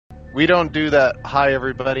We don't do that. Hi,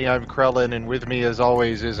 everybody. I'm Krellen, and with me, as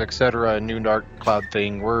always, is Exetera, a new Dark Cloud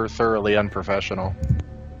thing. We're thoroughly unprofessional.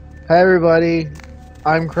 Hi everybody,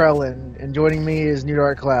 I'm Krellen, and joining me is New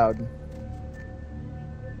Dark Cloud.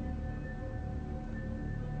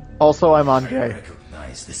 Also, I'm I Andre.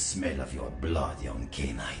 recognize the smell of your blood, young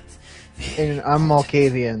K-Knight. And I'm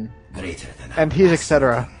Malkavian. Greater than And he's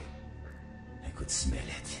Exetera. everlasting. I could smell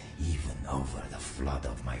it even over the flood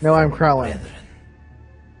of my No, I'm fallen Krellen. brethren.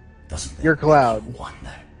 Doesn't that You're make Cloud. you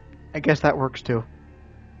wonder? I guess that works too.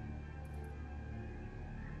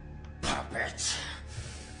 Puppet.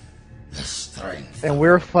 The strength And of we're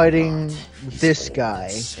your fighting blood is this all guy.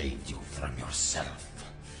 that saved you from yourself.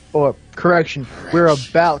 Or, correction, we're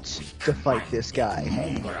about to fight this guy.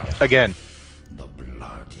 Again. The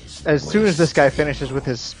blood is As soon as this guy finishes with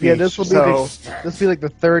his speech. Yeah, this will be so, like the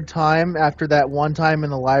third time after that one time in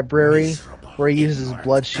the library where he uses his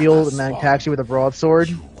blood shield and then attacks you with a broadsword.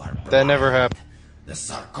 That never happened.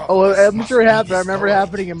 Oh, I'm sure it happened. I remember it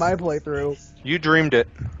happening in my playthrough. You dreamed it.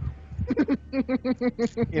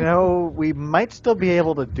 you know, we might still be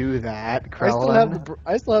able to do that, Krellen.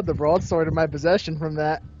 I still have the broadsword in my possession from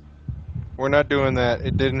that. We're not doing that.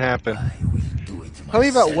 It didn't happen. I will do it Tell me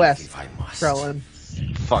about myself West, if I must. Krellen.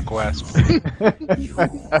 Fuck West. You will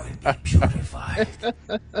be purified.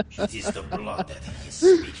 It is the blood that he is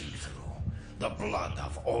speaking through. The blood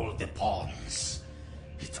of all the pawns.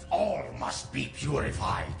 It all must be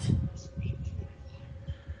purified.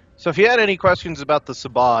 So if you had any questions about the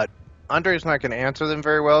Sabbat, Andre's not going to answer them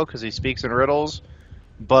very well because he speaks in riddles,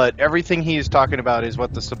 but everything he is talking about is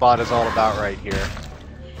what the Sabbat is all about right here.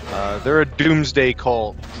 They're a doomsday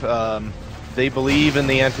cult. They believe in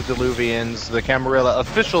the antediluvians. The Camarilla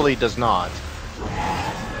officially does not.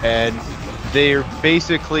 And they're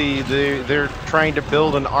basically, they're trying to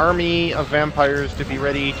build an army of vampires to be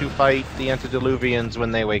ready to fight the antediluvians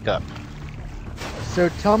when they wake up. So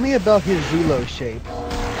tell me about his Zulo shape.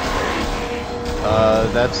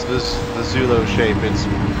 That's the Zulo shape. It's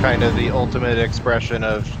kind of the ultimate expression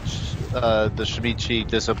of the Shimichi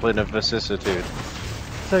discipline of vicissitude.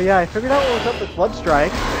 So yeah, I figured out what was up with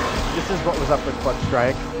Bloodstrike. This is what was up with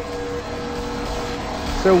Bloodstrike.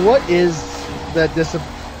 So what is that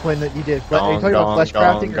discipline that you did? Are you talking about flesh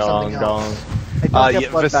crafting or something else? I don't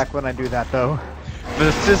get blood back when I do that, though.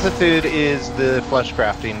 Vicissitude is the flesh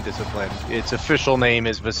crafting discipline. Its official name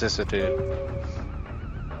is vicissitude.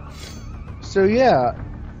 So yeah,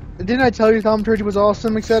 didn't I tell you Thaumaturgy was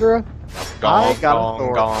awesome, etc.? I got a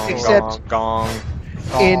Thor. Except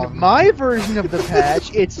in my version of the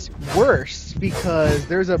patch, it's worse because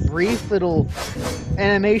there's a brief little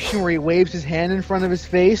animation where he waves his hand in front of his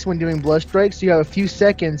face when doing Bloodstrike, so you have a few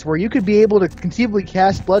seconds where you could be able to conceivably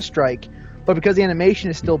cast Bloodstrike, but because the animation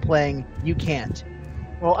is still playing, you can't.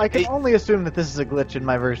 Well, I can only assume that this is a glitch in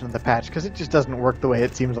my version of the patch, because it just doesn't work the way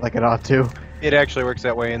it seems like it ought to. It actually works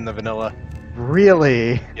that way in the vanilla.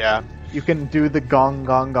 Really? Yeah. You can do the gong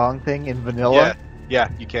gong gong thing in vanilla?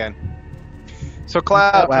 Yeah, you can. So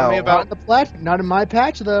Cloud, Wow. tell me about Not in my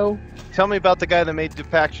patch though. Tell me about the guy that made the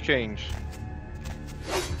patch change.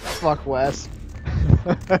 Fuck Wes.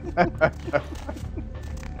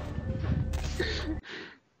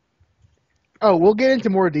 Oh, we'll get into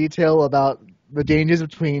more detail about the dangers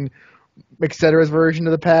between Etcetera's version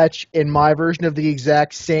of the patch and my version of the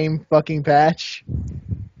exact same fucking patch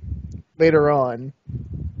later on.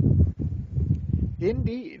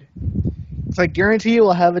 Indeed. So I guarantee you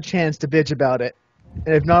will have a chance to bitch about it.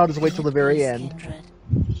 And if not, I'll just wait till the very end.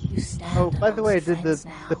 Oh, by the way, did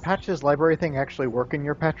the patches library thing actually work in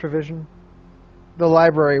your patch revision? The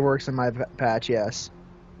library works in my patch, yes.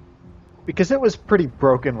 Because it was pretty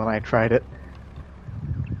broken when I tried it.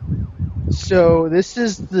 So this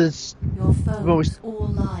is the most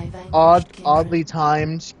oddly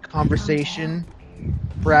timed conversation,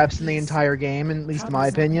 perhaps in the entire game, at least in my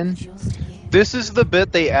opinion. This is the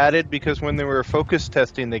bit they added because when they were focus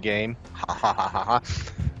testing the game,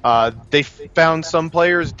 they found some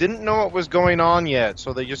players didn't know what was going on yet,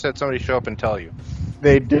 so they just had somebody show up and tell you.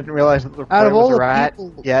 They didn't realize that the Out of player was all a the rat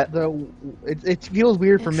people, yet. It feels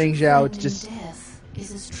weird for Ming Zhao. It's just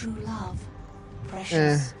is as true love,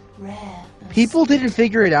 precious, rare. people didn't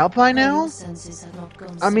figure it out by now.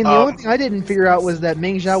 I mean, the only thing I didn't figure out was that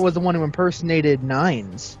Ming Zhao was the one who impersonated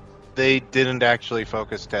Nines. They didn't actually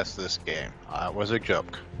focus test this game. It was a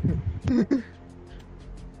joke.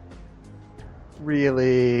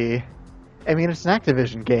 Really? I mean, it's an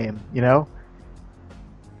Activision game, you know?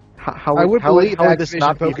 How I would believe how would this Activision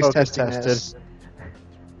not be focus focus testing tested? this.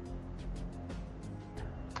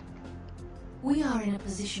 We are in a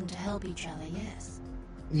position to help each other, yes.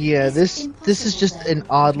 Yeah, this is just an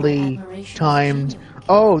oddly timed.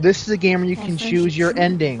 Oh, this is a game where you can choose your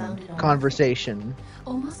ending conversation.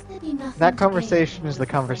 That conversation is the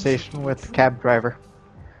conversation with the cab driver.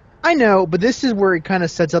 I know, but this is where it kind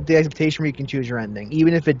of sets up the expectation where you can choose your ending,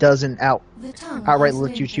 even if it doesn't outright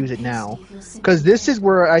let you choose it now. Because this is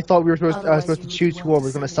where I thought I was supposed to choose who I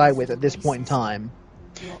was going to side with at this point in time.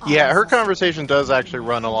 Yeah, her conversation does actually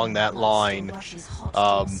run along that line.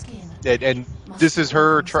 And this is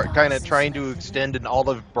her kind of trying to extend an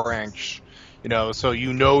olive branch, so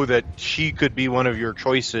you know that she could be one of your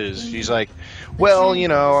choices. She's like, well,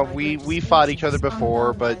 we fought each other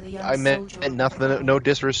before, but I meant nothing, no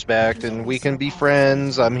disrespect, and we can be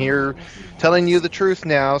friends. I'm here telling you the truth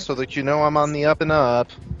now so that you know I'm on the up and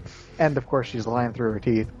up. And of course she's lying through her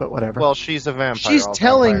teeth, but whatever. Well, she's a vampire. She's All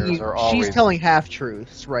telling vampires you. are always... She's telling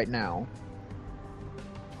half-truths right now.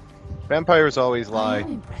 Vampires always lie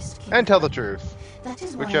and tell the truth,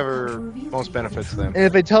 whichever most benefits them. And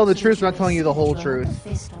if they tell the truth, they're not telling you the whole truth.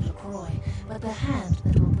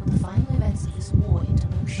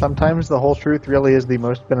 Sometimes the whole truth really is the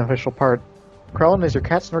most beneficial part. Krellen, is your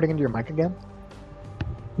cat snorting into your mic again?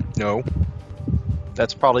 No.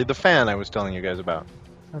 That's probably the fan I was telling you guys about.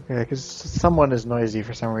 Okay, because someone is noisy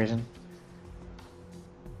for some reason.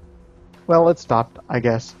 Well, it stopped, I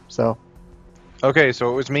guess, so... Okay, so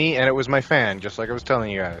it was me and it was my fan, just like I was telling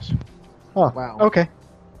you guys. Oh, wow. Okay.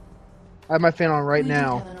 I have my fan on right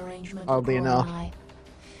now. Oddly enough.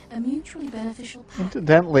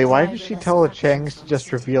 Incidentally, why did she tell the Changs to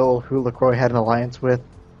just reveal who LaCroix had an alliance with?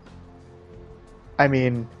 I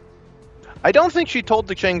mean... I don't think she told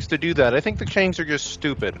the Changs to do that. I think the Changs are just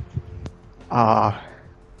stupid.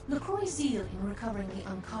 LaCroix's zeal in recovering the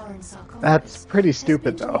Ankaran sarcophagus. That's pretty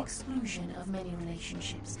stupid, though.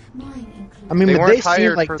 I mean, They but weren't they seem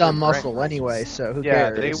hired like for dumb their muscle brains. anyway, so who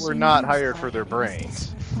Yeah, cares? they were not hired for their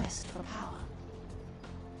brains.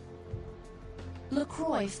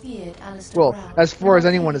 LaCroix feared Alistair Well, Brown, as far as but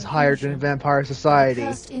anyone is hired in Vampire Society. The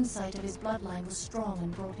cursed insight of his bloodline was strong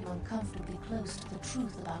and brought him uncomfortably close to the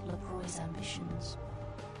truth about LaCroix's ambitions.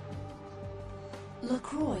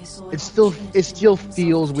 LaCroix saw It still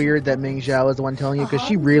feels weird that Ming Zhao is the one telling you, because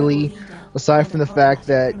she really, aside from the fact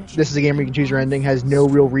that this is a game where you can choose your ending, has no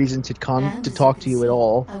real reason to talk to you at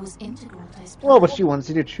all. Well, but she wants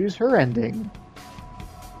you to choose her ending.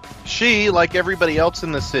 She, like everybody else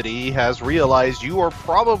in the city, has realized you are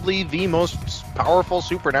probably the most powerful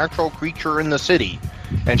supernatural creature in the city,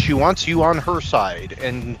 and she wants you on her side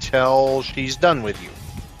until she's done with you.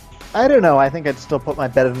 I don't know, I think I'd still put my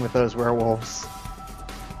bet in with those werewolves.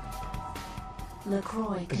 They're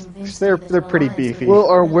pretty beefy. Well,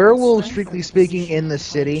 are werewolves, strictly speaking, in the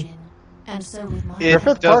city?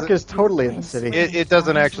 Griffith Park is totally in the city. It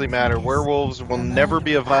doesn't actually matter. Werewolves will never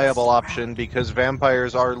be a viable option because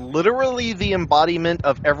vampires are literally the embodiment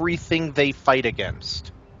of everything they fight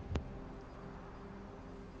against.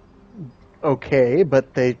 Okay,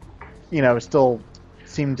 but they, still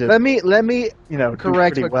seem to... Let me do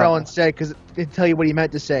correct pretty what well. Krellen said, because it tell you what he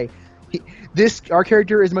meant to say. Our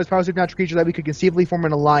character is the most powerful supernatural creature that we could conceivably form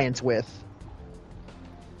an alliance with.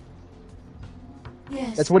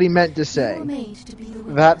 Yes, That's what he meant to say.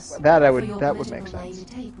 That would make sense.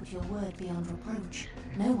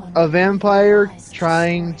 A vampire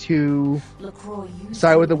trying to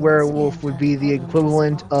side with a werewolf would be the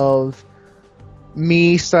equivalent of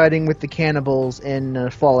me siding with the cannibals in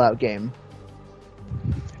a Fallout game.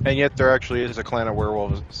 And yet there actually is a clan of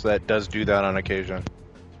werewolves that does do that on occasion.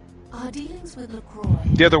 Our dealings with LaCroix,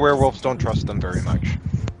 The other werewolves don't trust them very much.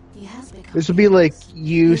 he has become This would be like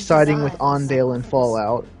you siding with Ondale in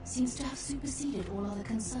Fallout. seems to have superseded all other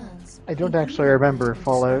concerns. I don't actually remember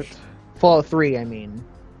Fallout. Fallout 3, I mean.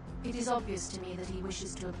 It is obvious to me that he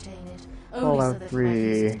wishes to obtain it Fallout only so that 3. he might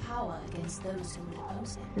use his power against those who would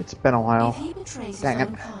oppose him. It's been a while. If he betrays Dang his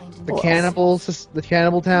it. own kind in The this, cannibals, the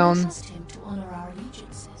cannibal we town. trust him to honor our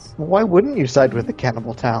allegiances. Why wouldn't you side with the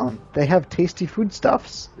cannibal town? They have tasty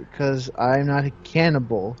foodstuffs. Because I'm not a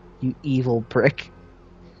cannibal, you evil prick.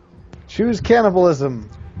 Choose cannibalism.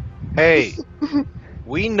 Hey,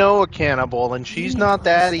 we know a cannibal and she's not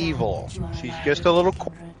that evil. She's just a little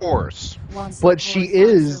coarse. But she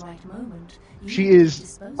is. She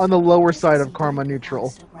is on the lower side of karma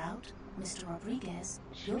neutral.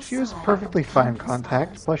 She was perfectly fine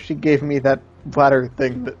contact. Plus, she gave me that bladder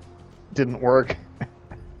thing that didn't work.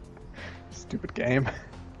 Stupid game.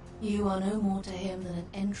 You are no more to him than an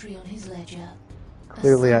entry on his ledger. a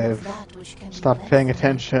Clearly, I sum of have that which can be stopped read paying from him.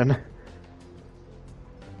 attention.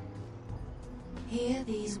 Hear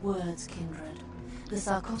these words, kindred. The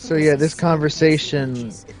sarcophagus So yeah, is this sealed conversation,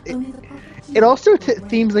 against the ages. Only the proper key it also will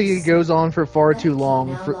seems like it goes on for far That too key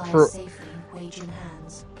long now for lies safely in Huajian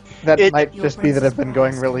hands. That might just be that I've been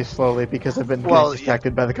going really slowly because I've been getting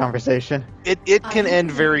distracted by the conversation. It can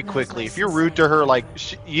end very quickly. If you're rude to her, like,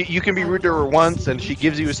 you can be rude to her once, and she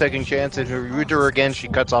gives you a second chance, and if you're rude to her again, she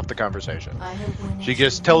cuts off the conversation. She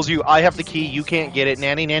just tells you, I have the key, you can't get it,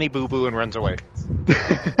 nanny, nanny, boo-boo, and runs away.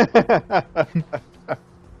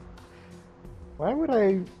 Why would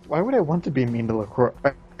I want to be mean to LaCroix?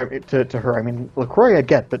 To her, I mean, LaCroix I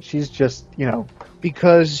get, but she's just,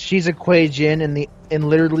 because she's a Kuei Jin and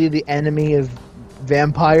literally the enemy of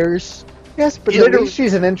vampires. Yes, but at least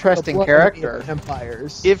she's an interesting character.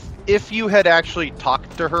 Vampires. If you had actually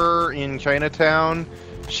talked to her in Chinatown,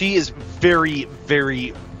 she is very,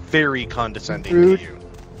 very, very condescending to you.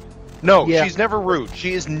 No, she's never rude.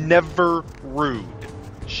 She is never rude.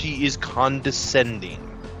 She is condescending.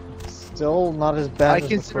 Still not as bad as I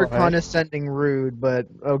consider condescending rude, but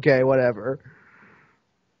okay, whatever.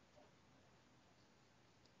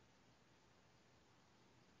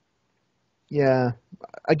 Yeah,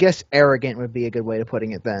 I guess arrogant would be a good way of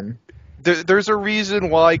putting it then. There's a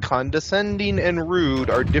reason why condescending and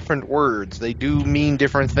rude are different words. They do mean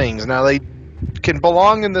different things. Now, they can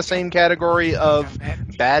belong in the same category of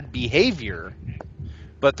bad behavior,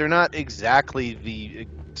 but they're not exactly the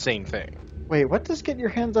same thing. Wait, what does get your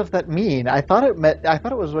hands off that mean? I thought it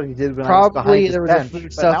was what he did when I was behind his bench, food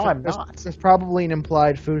but stuff. now I'm not. There's probably an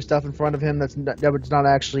implied food stuff in front of him that was not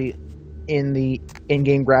actually in the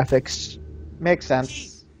in-game graphics. Makes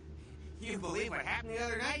sense. You believe what happened the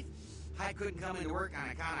other night? I couldn't come into work on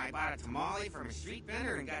account I bought a tamale from a street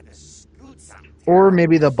vendor and got to scoot something. Or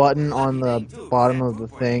maybe the button on the bottom of the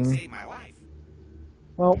thing.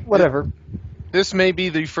 Well, whatever. This may be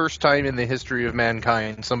the first time in the history of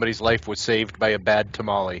mankind somebody's life was saved by a bad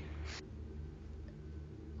tamale.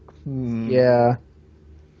 Yeah.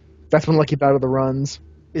 That's one lucky bout of the runs.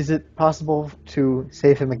 Is it possible to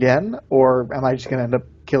save him again, or am I just going to end up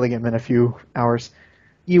killing him in a few hours?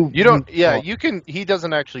 You don't. Yeah, you can. He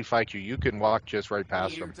doesn't actually fight you. You can walk just right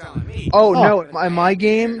past him. Oh no! In my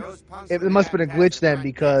game, it must have been a glitch then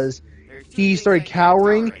because he started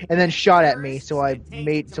cowering and then shot at me. So I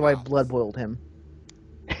blood boiled him.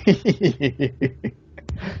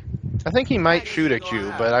 I think he might shoot at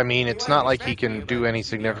you, but I mean, it's not like he can do any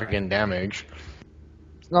significant damage.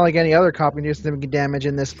 It's not like any other cop can do significant damage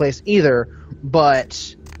in this place either.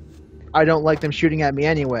 But I don't like them shooting at me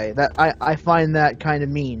anyway. That I find that kind of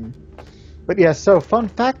mean. But yeah, so fun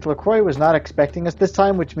fact, LaCroix was not expecting us this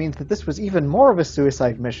time, which means that this was even more of a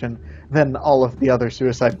suicide mission than all of the other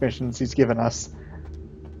suicide missions he's given us.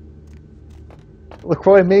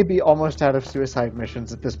 LaCroix may be almost out of suicide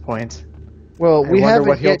missions at this point. Well, we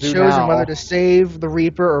haven't yet chosen whether to save the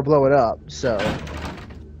Reaper or blow it up, so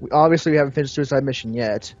obviously we haven't finished suicide mission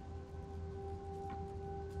yet.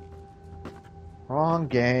 Wrong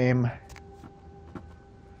game.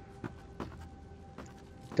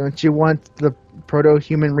 Don't you want the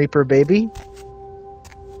proto-human Reaper baby?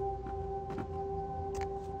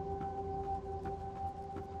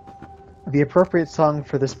 The appropriate song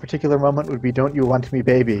for this particular moment would be Don't You Want Me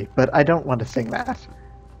Baby, but I don't want to sing that.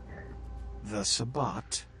 The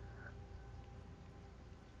Sabbat.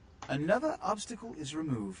 Another obstacle is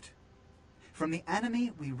removed. From the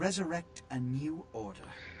enemy, we resurrect a new order.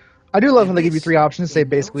 I do love when they give you three options, say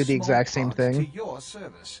basically the exact same thing. To your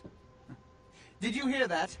service. Did you hear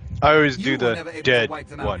that? I always do the dead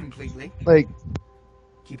one. Like,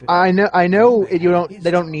 I know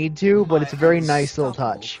they don't need to, but it's a very nice little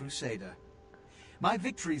touch. Crusader. My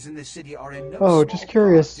victories in this city are in no Oh, just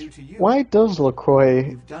curious, why does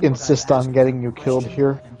LaCroix insist on getting you killed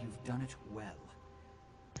here? And you've done it well.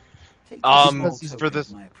 For the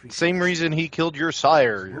same reason he killed your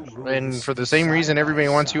sire, and for the same reason everybody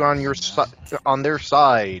wants you on their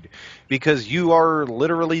side, because you are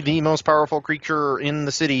literally the most powerful creature in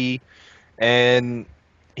the city, and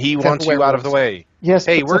he wants you out of the way. Yes,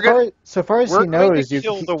 hey, so far as he knows, he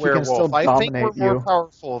kill the can still werewolf. I think dominate we're more you.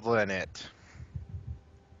 powerful than it.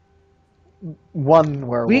 One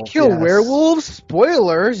werewolf. We kill yes. werewolves?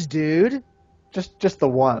 Spoilers, dude. Just the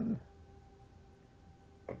one.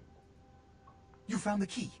 You found the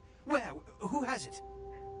key. Where? Who has it?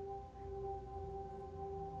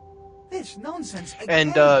 This nonsense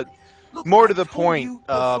again. And Look, more to I've the told point, you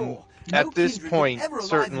before, at no this kindred point, would ever ally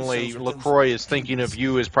certainly themselves with LaCroix those is thinking of demons.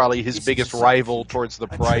 you as probably his This is biggest a rival subterfuge, towards the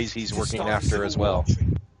a prize trick he's to working start a after civil as well. war.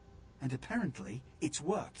 And apparently, it's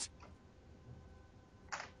worked.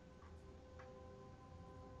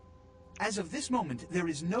 As of this moment, there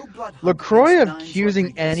is no blood. LaCroix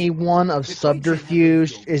accusing anyone of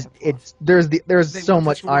subterfuge there's so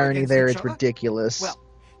much irony there, it's ridiculous. Well,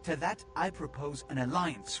 To that, I propose an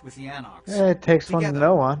alliance with the Anarchs. It takes one to Together,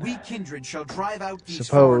 know one. we kindred shall drive out these Suppose.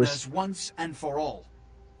 foreigners once and for all.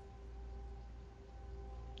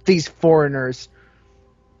 These foreigners.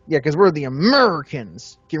 Yeah, because we're the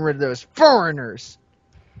Americans. Get rid of those foreigners.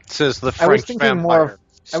 Says the I was French thinking vampire. more of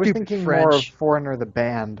Stupid French. Foreigner the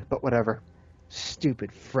band, but whatever.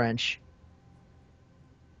 Stupid French.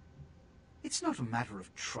 It's not a matter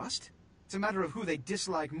of trust. It's a matter of who they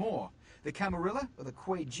dislike more, the Camarilla or the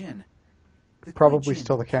Kuei Jin. The Probably Kuei Jin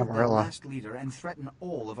still the killed their Camarilla. last leader and threaten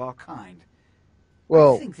all of our kind.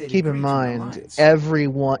 Well, think they'd keep in agree to an mind, alliance.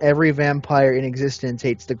 every vampire in existence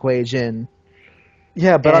hates the Kuei Jin.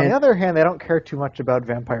 Yeah, but on And- the other hand, they don't care too much about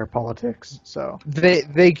vampire politics, so...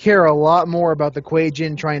 They care a lot more about the Kuei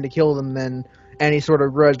Jin trying to kill them than any sort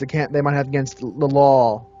of grudge they might have against the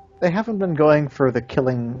law. They haven't been going for the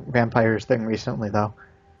killing vampires thing recently, though.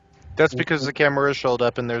 That's because the Camarilla showed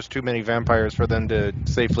up and there's too many vampires for them to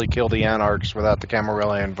safely kill the Anarchs without the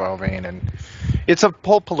Camarilla involving, and it's a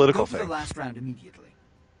whole political Go for thing. the last round immediately.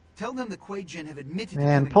 Tell them the Kuei Jin have admitted to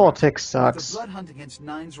Man, killing politics Mark. sucks. The blood hunt against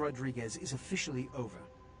Nines Rodriguez is officially over.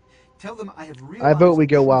 Tell them I have realized I vote we the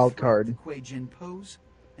go true wild threat card. the Kuei Jin pose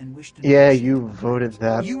and wish to Yeah, negotiate you with them. voted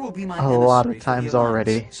that You will be my a lot emissary of for the times alliance,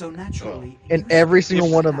 already. So naturally, And you every speak single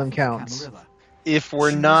on one of behalf them the counts. Camarilla. If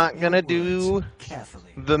we're Choose not your gonna words do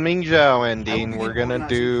carefully. the Mingzhou I will ending, we're begin gonna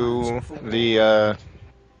organizing do plans for war. the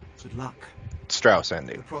Good luck. Strauss The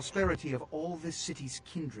ending. prosperity of all this city's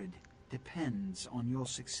kindred depends on your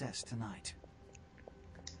success tonight.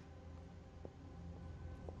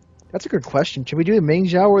 That's a good question. Should we do the Ming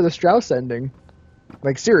Zhao or the Strauss ending?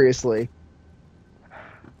 Like, seriously.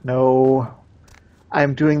 No.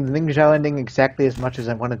 I'm doing the Ning Zhao ending exactly as much as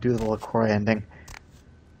I want to do the LaCroix ending.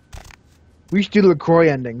 We should do the LaCroix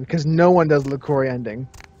ending, because no one does the LaCroix ending.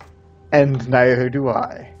 And neither do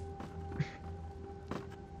I.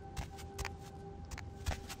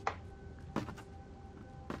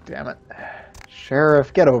 Damn it.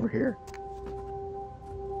 Sheriff, get over here.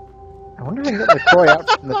 I wonder if I can get LaCroix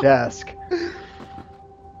out from the desk.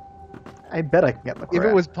 I bet I can get LaCroix. If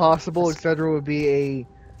it was possible, Exetera would be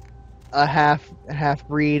a half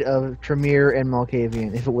breed of Tremere and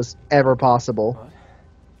Malkavian, if it was ever possible.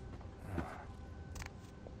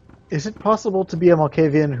 Is it possible to be a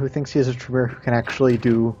Malkavian who thinks he is a Tremere who can actually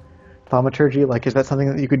do thaumaturgy? Like, is that something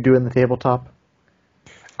that you could do in the tabletop?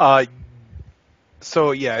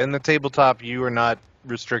 So yeah, in the tabletop, you are not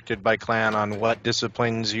restricted by clan on what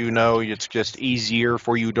disciplines you know. It's just easier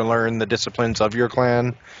for you to learn the disciplines of your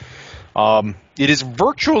clan. It is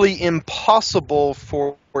virtually impossible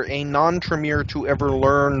for a non-Tremere to ever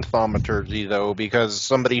learn thaumaturgy, though, because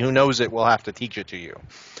somebody who knows it will have to teach it to you.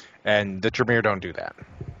 And the Tremere don't do that.